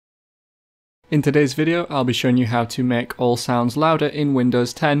In today's video, I'll be showing you how to make all sounds louder in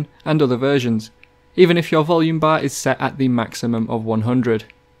Windows 10 and other versions, even if your volume bar is set at the maximum of 100.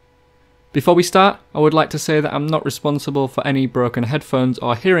 Before we start, I would like to say that I'm not responsible for any broken headphones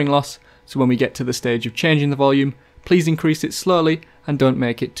or hearing loss, so when we get to the stage of changing the volume, please increase it slowly and don't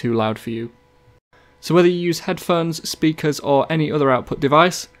make it too loud for you. So whether you use headphones, speakers or any other output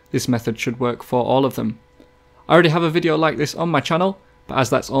device, this method should work for all of them. I already have a video like this on my channel, but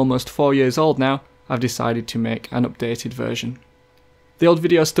as that's almost 4 years old now, I've decided to make an updated version. The old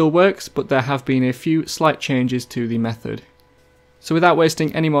video still works, but there have been a few slight changes to the method. So without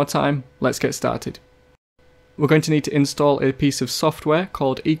wasting any more time, let's get started. We're going to need to install a piece of software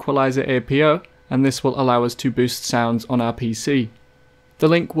called Equalizer APO, and this will allow us to boost sounds on our PC. The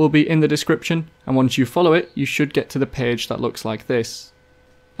link will be in the description, and once you follow it, you should get to the page that looks like this.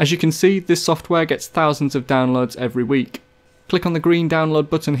 As you can see, this software gets thousands of downloads every week. Click on the green download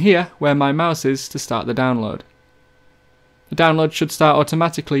button here where my mouse is to start the download. The download should start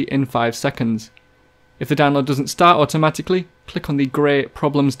automatically in 5 seconds. If the download doesn't start automatically, click on the grey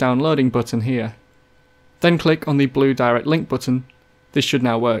Problems Downloading button here. Then click on the blue Direct Link button. This should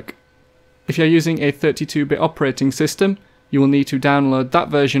now work. If you're using a 32-bit operating system, you will need to download that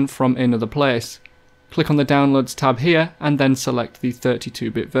version from another place. Click on the Downloads tab here and then select the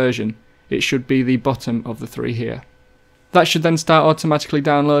 32-bit version. It should be the bottom of the 3 here. That should then start automatically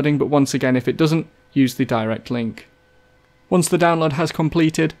downloading, but once again if it doesn't, use the direct link. Once the download has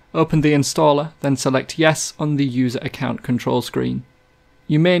completed, open the installer, then select Yes on the user account control screen.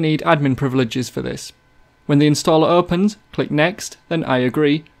 You may need admin privileges for this. When the installer opens, click Next, then I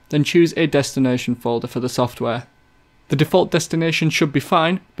agree, then choose a destination folder for the software. The default destination should be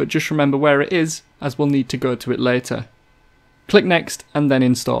fine, but just remember where it is, as we'll need to go to it later. Click Next and then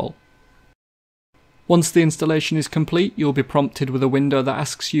Install. Once the installation is complete, you'll be prompted with a window that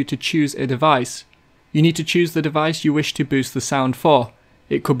asks you to choose a device. You need to choose the device you wish to boost the sound for.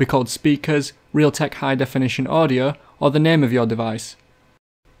 It could be called speakers, Realtek high definition audio, or the name of your device.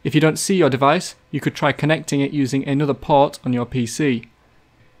 If you don't see your device, you could try connecting it using another port on your PC.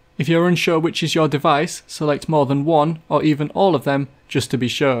 If you're unsure which is your device, select more than one or even all of them just to be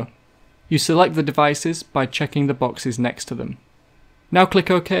sure. You select the devices by checking the boxes next to them. Now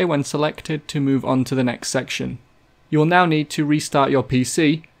click OK when selected to move on to the next section. You will now need to restart your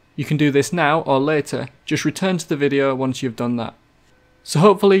PC. You can do this now or later, just return to the video once you've done that. So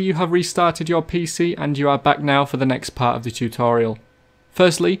hopefully you have restarted your PC and you are back now for the next part of the tutorial.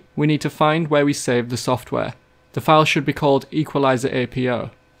 Firstly, we need to find where we saved the software. The file should be called Equalizer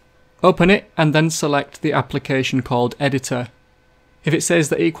APO. Open it and then select the application called Editor. If it says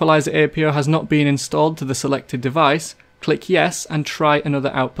that Equalizer APO has not been installed to the selected device, click Yes and try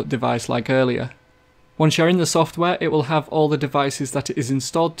another output device like earlier. Once you're in the software, it will have all the devices that it is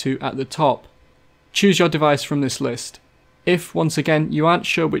installed to at the top. Choose your device from this list. If, once again, you aren't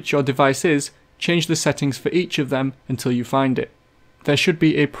sure which your device is, change the settings for each of them until you find it. There should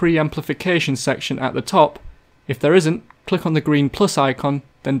be a preamplification section at the top. If there isn't, click on the green plus icon,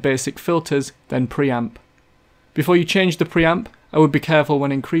 then Basic Filters, then Preamp. Before you change the preamp, I would be careful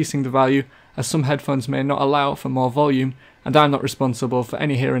when increasing the value, as some headphones may not allow for more volume, and I'm not responsible for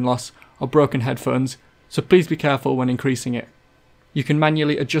any hearing loss or broken headphones, so please be careful when increasing it. You can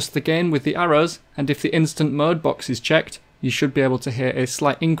manually adjust the gain with the arrows, and if the instant mode box is checked, you should be able to hear a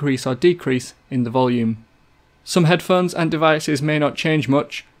slight increase or decrease in the volume. Some headphones and devices may not change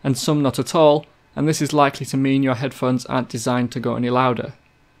much, and some not at all, and this is likely to mean your headphones aren't designed to go any louder.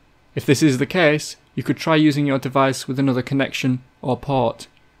 If this is the case, you could try using your device with another connection or port.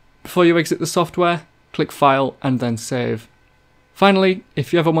 Before you exit the software, click File and then Save. Finally,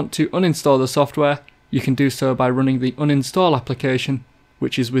 if you ever want to uninstall the software, you can do so by running the uninstall application,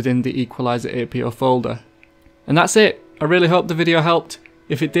 which is within the Equalizer APO folder. And that's it. I really hope the video helped.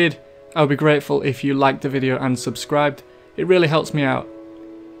 If it did, I would be grateful if you liked the video and subscribed. It really helps me out.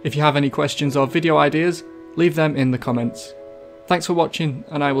 If you have any questions or video ideas, leave them in the comments. Thanks for watching,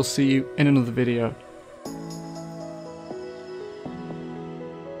 and I will see you in another video.